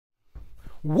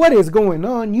What is going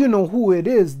on? You know who it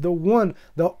is. The one,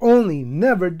 the only,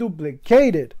 never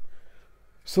duplicated.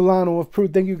 Solano of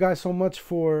Proof. Thank you guys so much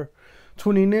for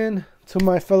tuning in. To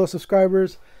my fellow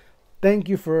subscribers, thank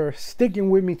you for sticking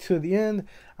with me to the end.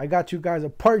 I got you guys a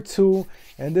part 2,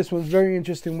 and this one's a very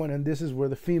interesting one, and this is where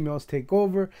the females take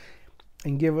over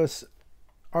and give us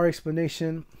our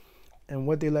explanation and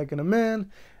what they like in a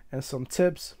man, and some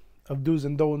tips of do's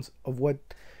and don'ts of what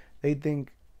they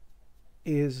think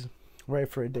is right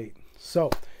for a date. So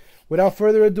without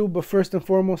further ado, but first and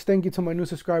foremost, thank you to my new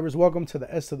subscribers. Welcome to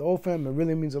the S to the O fam. It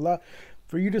really means a lot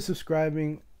for you to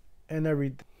subscribing and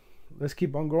everything. Let's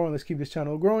keep on growing. Let's keep this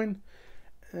channel growing.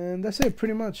 And that's it,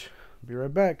 pretty much. Be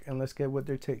right back, and let's get what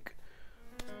they take.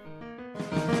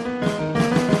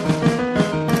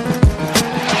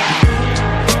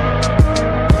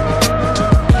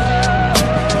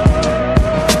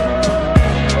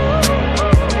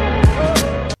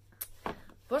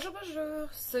 Bonjour, bonjour.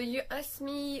 So you asked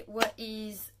me what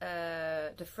is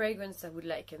the fragrance I would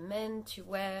like a man to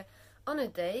wear on a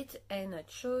date, and I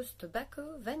chose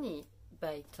Tobacco Vanille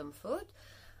by Tomford.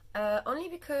 Only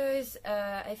because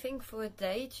I think for a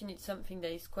date you need something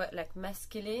that is quite like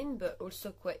masculine but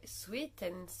also quite sweet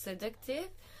and seductive,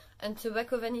 and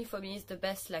Tobacco Vanille for me is the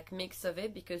best like mix of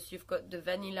it, because you've got the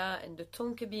vanilla and the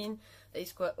tonka bean that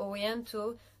is quite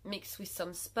oriental mixed with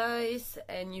some spice,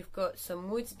 and you've got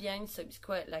some woods behind, so it's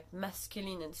quite like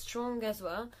masculine and strong as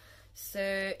well. So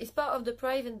it's part of the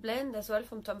private blend as well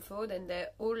from Tomford, and they're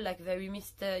all like very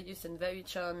mysterious and very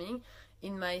charming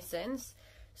in my sense.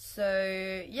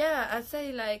 So yeah, I'd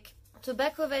say like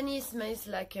Tobacco Vanille smells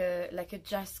like a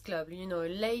jazz club, you know, a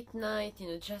late night in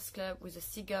a jazz club with a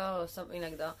cigar or something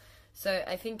like that. So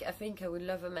I think I would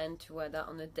love a man to wear that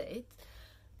on a date.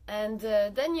 And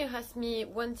then you asked me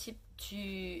one tip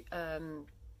to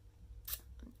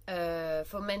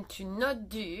for men to not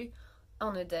do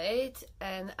on a date,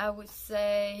 and I would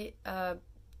say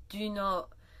do not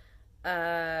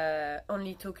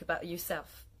only talk about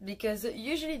yourself, because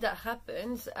usually that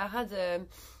happens. I had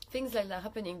things like that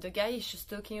happening. The guy is just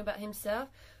talking about himself,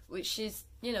 which is,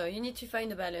 you know, you need to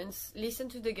find a balance, listen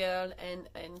to the girl,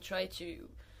 and try to,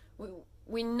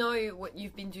 we know what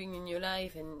you've been doing in your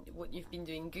life and what you've been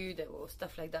doing good or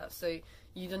stuff like that, so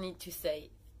you don't need to say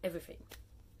everything.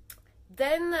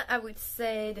 Then I would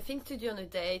say the thing to do on a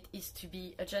date is to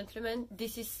be a gentleman.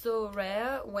 This is so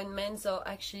rare when men are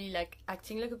actually like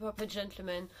acting like a proper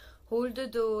gentleman. Hold the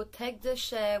door, take the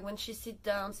chair when she sits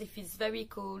down. If it's very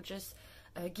cold, just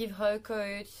give her a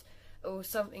coat or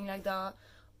something like that.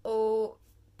 Or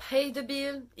pay the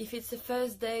bill if it's a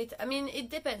first date. I mean, it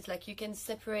depends. Like, you can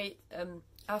separate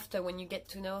after when you get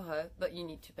to know her, but you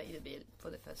need to pay the bill for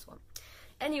the first one.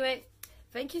 Anyway,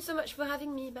 thank you so much for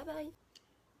having me. Bye-bye.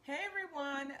 Hey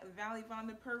everyone, Vallivon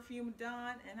the Perfume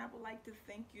Don, and I would like to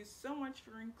thank you so much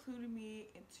for including me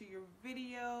into your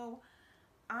video.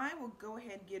 I will go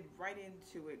ahead and get right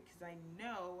into it because I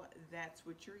know that's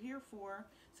what you're here for.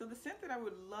 So the scent that I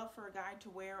would love for a guy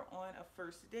to wear on a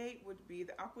first date would be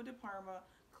the Acqua di Parma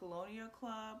Colonia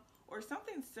Club, or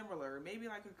something similar, maybe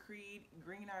like a Creed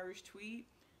Green Irish Tweed,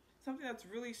 something that's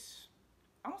really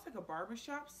almost like a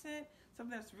barbershop scent,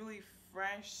 something that's really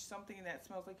fresh, something that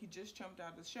smells like you just jumped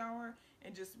out of the shower,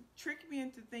 and just trick me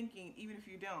into thinking, even if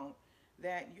you don't,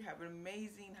 that you have an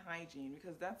amazing hygiene,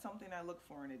 because that's something I look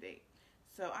for in a date.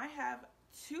 So I have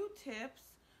 2 tips,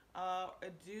 a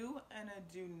do and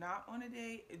a do not on a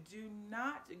date. Do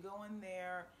not go in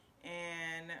there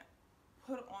and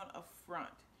put on a front,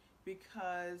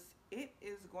 because it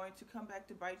is going to come back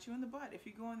to bite you in the butt. If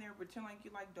you go in there and pretend like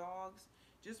you like dogs,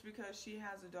 just because she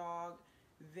has a dog,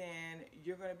 then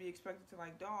you're going to be expected to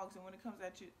like dogs, and when it comes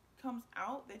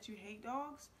out that you hate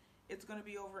dogs, it's going to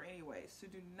be over anyway. So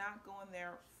do not go in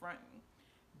there fronting.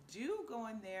 Do go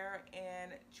in there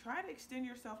and try to extend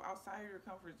yourself outside of your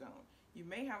comfort zone. You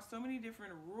may have so many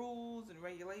different rules and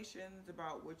regulations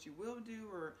about what you will do,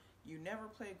 or you never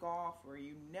play golf, or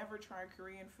you never try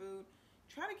Korean food.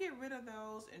 Try to get rid of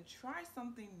those and try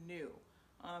something new.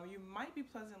 You might be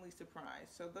pleasantly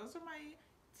surprised. So those are my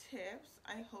tips.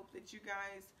 I hope that you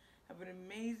guys have an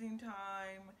amazing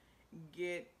time,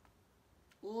 get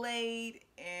laid,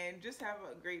 and just have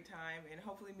a great time, and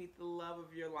hopefully meet the love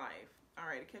of your life.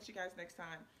 Alright, I'll catch you guys next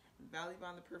time.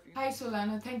 Vallivon the Perfume. Hi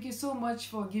Solano, thank you so much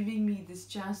for giving me this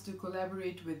chance to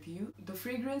collaborate with you. The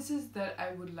fragrances that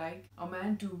I would like a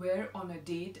man to wear on a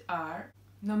date are: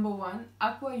 number 1,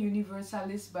 Aqua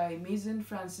Universalis by Maison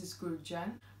Francis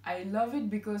Kurkdjian. I love it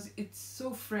because it's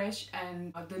so fresh,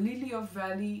 and the lily of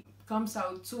valley comes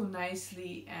out so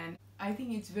nicely, and I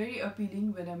think it's very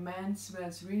appealing when a man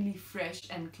smells really fresh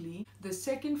and clean. The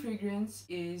second fragrance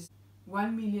is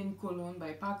 1 Million Cologne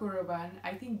by Pacorabanne.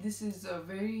 I think this is a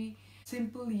very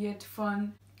simple yet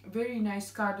fun, very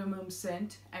nice cardamom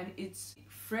scent, and it's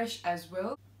fresh as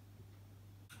well.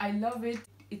 I love it.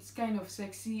 It's kind of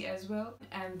sexy as well.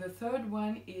 And the third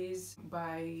one is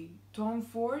by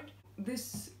Tomford.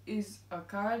 This is a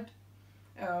card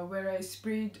where I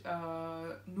sprayed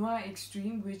Noir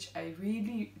Extreme, which I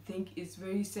really think is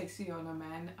very sexy on a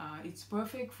man. It's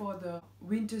perfect for the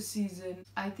winter season.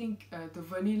 I think the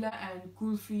vanilla and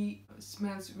kulfi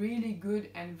smells really good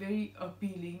and very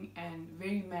appealing and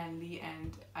very manly,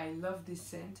 and I love this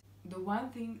scent. The one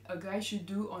thing a guy should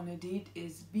do on a date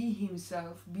is be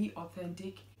himself, be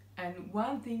authentic. And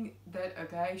one thing that a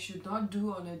guy should not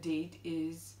do on a date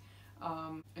is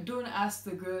don't ask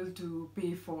the girl to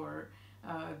pay for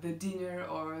the dinner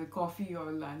or coffee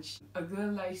or lunch. A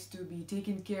girl likes to be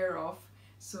taken care of,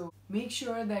 so make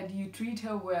sure that you treat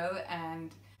her well and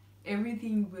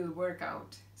everything will work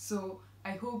out. So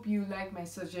I hope you like my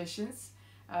suggestions.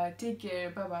 Take care.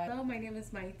 Bye bye. Hello, my name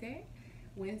is Maite.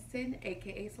 Winston,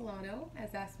 aka Solano,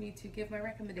 has asked me to give my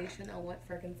recommendation on what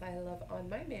fragrance I love on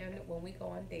my man when we go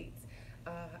on dates.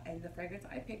 And the fragrance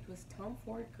I picked was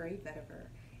Tomford Grey Vetiver.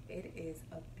 It is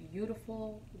a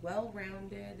beautiful,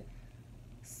 well-rounded,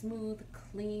 smooth,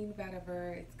 clean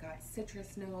vetiver. It's got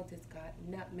citrus notes, it's got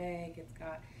nutmeg, it's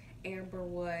got amber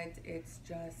woods. It's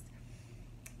just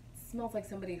smells like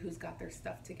somebody who's got their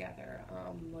stuff together,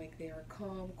 like they are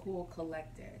calm, cool,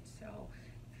 collected. So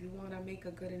if you want to make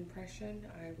a good impression,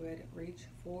 I would reach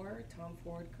for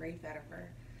Tomford Grey Vetiver.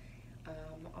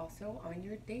 Also, on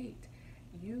your date,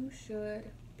 you should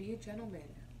be a gentleman.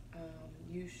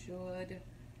 You should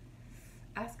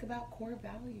ask about core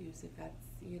values if that's,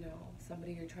 you know,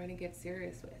 somebody you're trying to get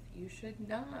serious with. You should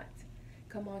not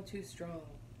come on too strong,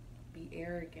 be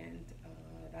arrogant.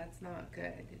 That's not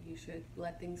good. You should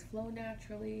let things flow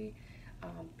naturally,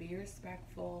 be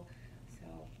respectful. So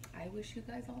I wish you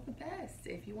guys all the best.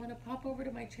 If you want to pop over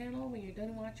to my channel when you're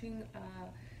done watching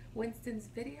Winston's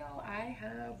video, I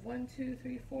have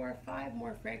 5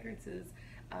 more fragrances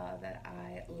that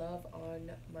I love on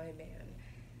my man.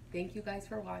 Thank you guys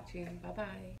for watching.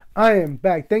 Bye-bye. I am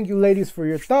back. Thank you, ladies, for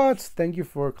your thoughts. Thank you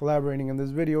for collaborating in this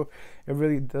video. It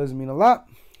really does mean a lot.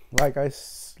 Like I,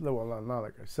 well, not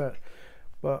like I said,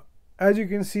 but as you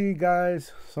can see,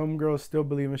 guys, some girls still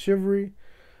believe in chivalry.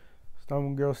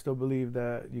 Some girls still believe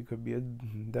that you could be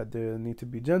that there need to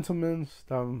be gentlemen.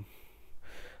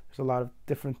 There's a lot of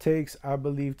different takes. I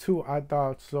believe too. I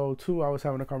thought so too. I was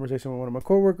having a conversation with one of my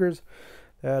coworkers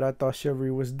that I thought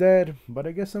chivalry was dead, but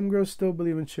I guess some girls still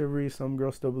believe in chivalry. Some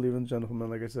girls still believe in gentlemen,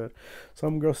 like I said.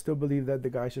 Some girls still believe that the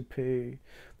guy should pay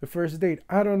the first date.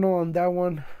 I don't know on that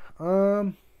one.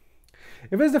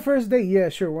 If it's the first date, yeah,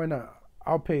 sure, why not?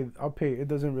 I'll pay. It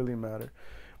doesn't really matter.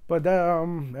 But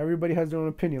that everybody has their own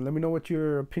opinion. Let me know what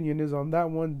your opinion is on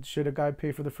that one. Should a guy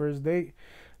pay for the first date?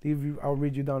 I'll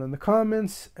read you down in the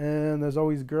comments. And as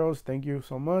always, girls, thank you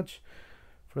so much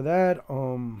for that.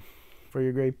 For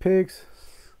your great picks.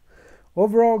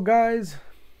 Overall, guys,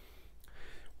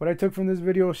 what I took from this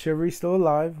video, chivalry's still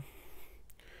alive.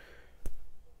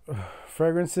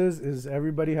 Fragrances is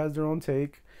everybody has their own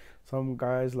take. Some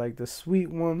guys like the sweet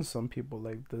ones. Some people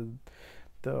like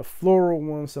the floral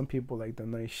ones. Some people like the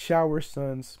nice shower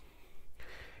scents.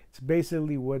 It's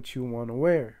basically what you want to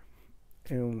wear.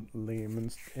 In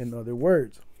other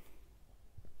words,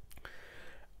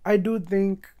 I do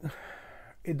think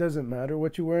it doesn't matter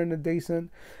what you wear in a day scent.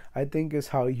 I think it's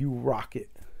how you rock it.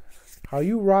 How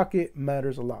you rock it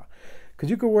matters a lot. Because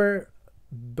you could wear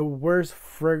the worst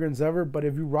fragrance ever, but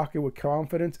if you rock it with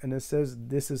confidence and it says,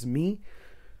 "This is me,"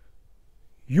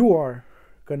 you are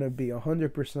going to be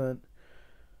 100%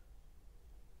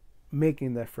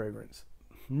 making that fragrance.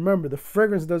 Remember, the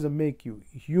fragrance doesn't make you.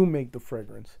 You make the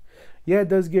fragrance. Yeah, it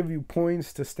does give you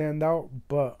points to stand out,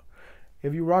 but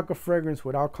if you rock a fragrance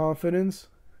without confidence,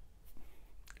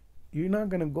 you're not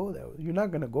going to go there. You're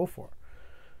not going to go for it.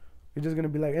 You're just going to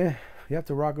be like, You have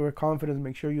to rock it with confidence.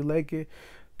 Make sure you like it.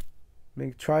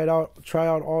 Try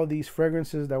out all these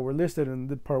fragrances that were listed in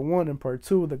the part 1 and part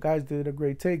 2. The guys did a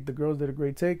great take. The girls did a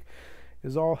great take.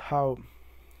 It's all how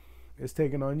it's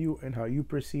taken on you and how you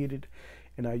proceeded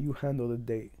and how you handle the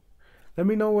date. Let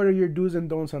me know what are your do's and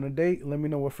don'ts on a date. Let me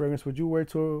know what fragrance would you wear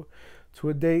to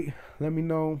a date. Let me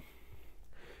know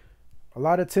a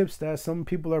lot of tips that some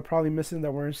people are probably missing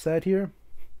that weren't said here.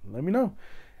 Let me know.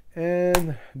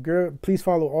 And girl, please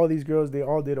follow all these girls. They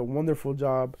all did a wonderful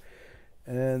job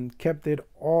and kept it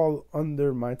all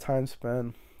under my time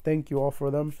span. Thank you all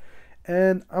for them.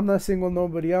 And I'm not singling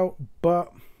nobody out,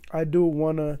 but I do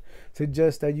want to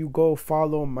suggest that you go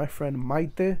follow my friend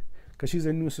Maite, because she's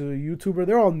a new YouTuber.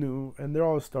 They're all new and they're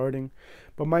all starting,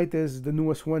 but Maite is the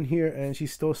newest one here, and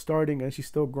she's still starting and she's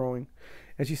still growing.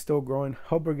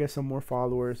 Help her get some more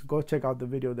followers. Go check out the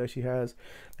video that she has,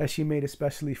 that she made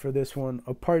especially for this one,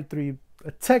 a part 3,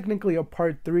 technically a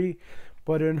part 3,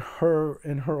 but in her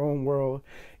own world,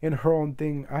 in her own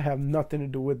thing. I have nothing to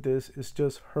do with this. It's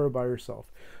just her by herself.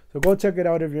 So go check it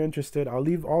out if you're interested. I'll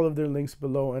leave all of their links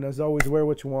below. And as always, wear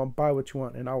what you want, buy what you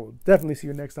want, and I will definitely see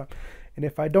you next time. And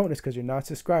if I don't, it's because you're not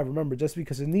subscribed. Remember, just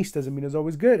because it's niche doesn't mean it's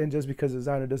always good, and just because it's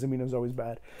designer doesn't mean it's always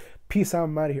bad. Peace out.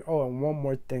 I'm out of here. Oh, and one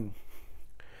more thing.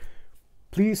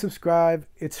 Please subscribe.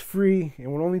 It's free. It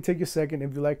will only take you a second.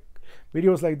 If you like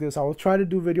videos like this, I will try to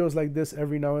do videos like this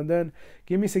every now and then.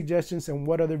 Give me suggestions and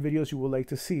what other videos you would like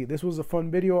to see. This was a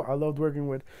fun video. I loved working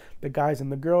with the guys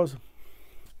and the girls.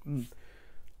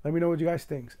 Let me know what you guys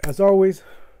think. As always,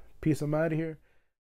 peace. I'm out of here.